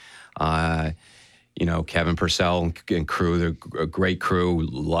Association. Kevin Purcell and crew, they're a great crew,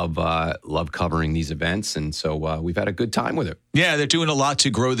 love covering these events. And so we've had a good time with it. Yeah, they're doing a lot to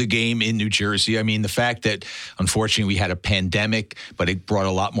grow the game in New Jersey. I mean, the fact that, unfortunately, we had a pandemic, but it brought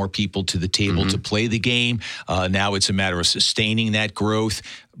a lot more people to the table to play the game. Now it's a matter of sustaining that growth.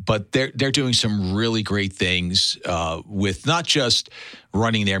 But they're doing some really great things with not just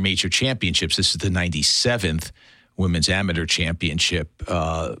running their major championships. This is the 97th Women's Amateur Championship,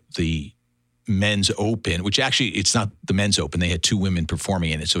 the Men's Open, which actually it's not the Men's Open. They had 2 women performing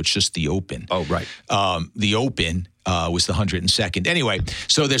in it, so it's just the Open. Oh, right. The Open was the 102nd. Anyway,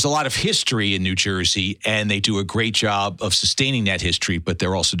 so there's a lot of history in New Jersey, and they do a great job of sustaining that history, but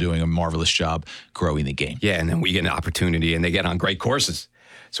they're also doing a marvelous job growing the game. Yeah, and then we get an opportunity, and they get on great courses.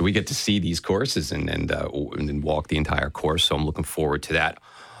 So we get to see these courses and walk the entire course. So I'm looking forward to that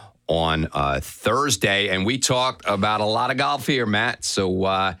on Thursday. And we talked about a lot of golf here, Matt.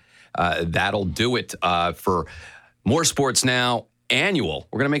 So that'll do it for More Sports Now annual.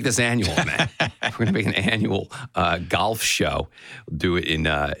 We're going to make this annual, man. We're going to make an annual golf show. We'll do it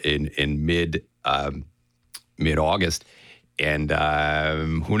in mid-August. And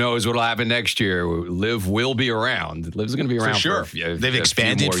who knows what'll happen next year? LIV will be around. LIV's going to be around for sure. They've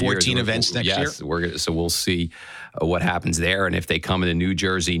expanded 14 events next year. Yes, so we'll see what happens there. And if they come in the New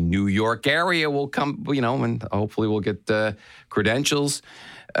Jersey, New York area, we'll come, and hopefully we'll get credentials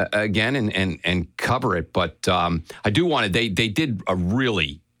again and cover it. But I do want to. They did a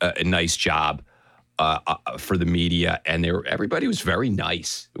really nice job for the media, and everybody was very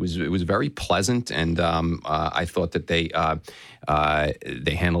nice. It was very pleasant, and I thought that they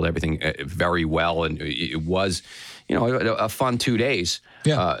handled everything very well, and it was, a fun 2 days.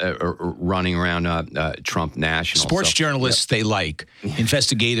 Yeah. Running around Trump National. Sports journalists, they like.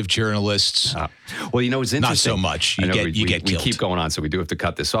 Investigative journalists. Well, it's interesting. Not so much. You get killed. We keep going on, so we do have to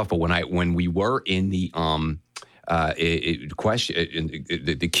cut this off. But when we were in the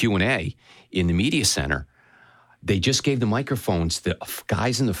the Q&A in the media center, they just gave the microphones. The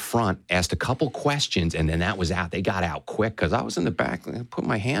guys in the front asked a couple questions, and then that was out. They got out quick because I was in the back. I put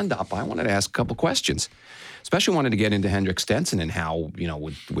my hand up. I wanted to ask a couple questions. Especially wanted to get into Hendrik Stenson and how,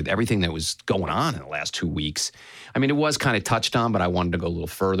 with everything that was going on in the last 2 weeks. I mean, it was kind of touched on, but I wanted to go a little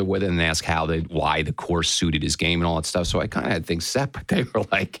further with it and ask why the course suited his game and all that stuff. So I kind of had things set, but they were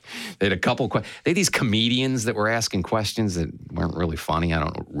they had a couple they had these comedians that were asking questions that weren't really funny. I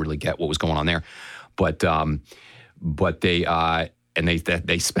don't really get what was going on there. But they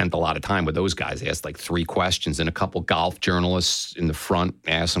they spent a lot of time with those guys. They asked 3 questions, and a couple golf journalists in the front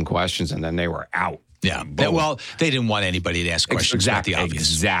asked some questions, and then they were out. Yeah. They didn't want anybody to ask questions. Exactly. About the obvious.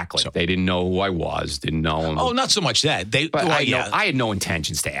 Exactly. So. They didn't know who I was. Didn't know him. Oh, not so much that. I had no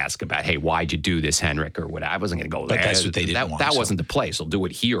intentions to ask about, hey, why'd you do this, Henrik, or what? I wasn't going to go there. But that's what they didn't want. That wasn't the place. I'll do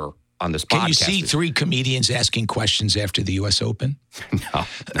it here on this podcast. Can you see 3 comedians asking questions after the U.S. Open? No.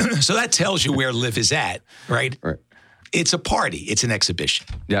 So that tells you where LIV is at, right? Right. It's a party. It's an exhibition.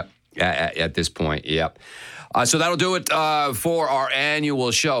 Yep. At this point, yep. So that'll do it for our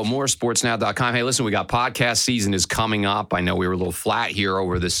annual show. Moresportsnow.com. Hey, listen, we got podcast season is coming up. I know we were a little flat here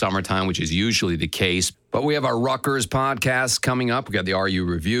over the summertime, which is usually the case. But we have our Rutgers podcast coming up. We got the RU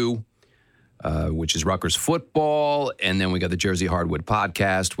Review, which is Rutgers football. And then we got the Jersey Hardwood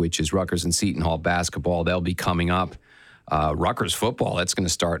podcast, which is Rutgers and Seton Hall basketball. They'll be coming up. Rutgers football, that's going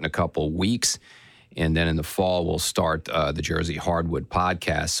to start in a couple weeks. And then in the fall, we'll start the Jersey Hardwood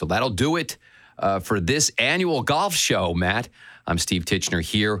podcast. So that'll do it for this annual golf show, Matt. I'm Steve Titchener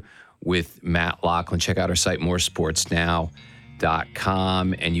here with Matt Loughlin. Check out our site,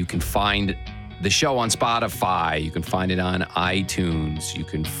 moresportsnow.com, and you can find the show on Spotify. You can find it on iTunes. You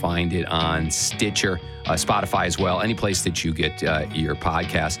can find it on Stitcher, Spotify as well, any place that you get your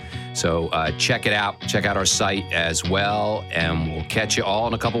podcast. So check it out. Check out our site as well, and we'll catch you all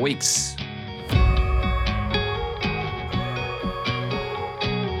in a couple weeks.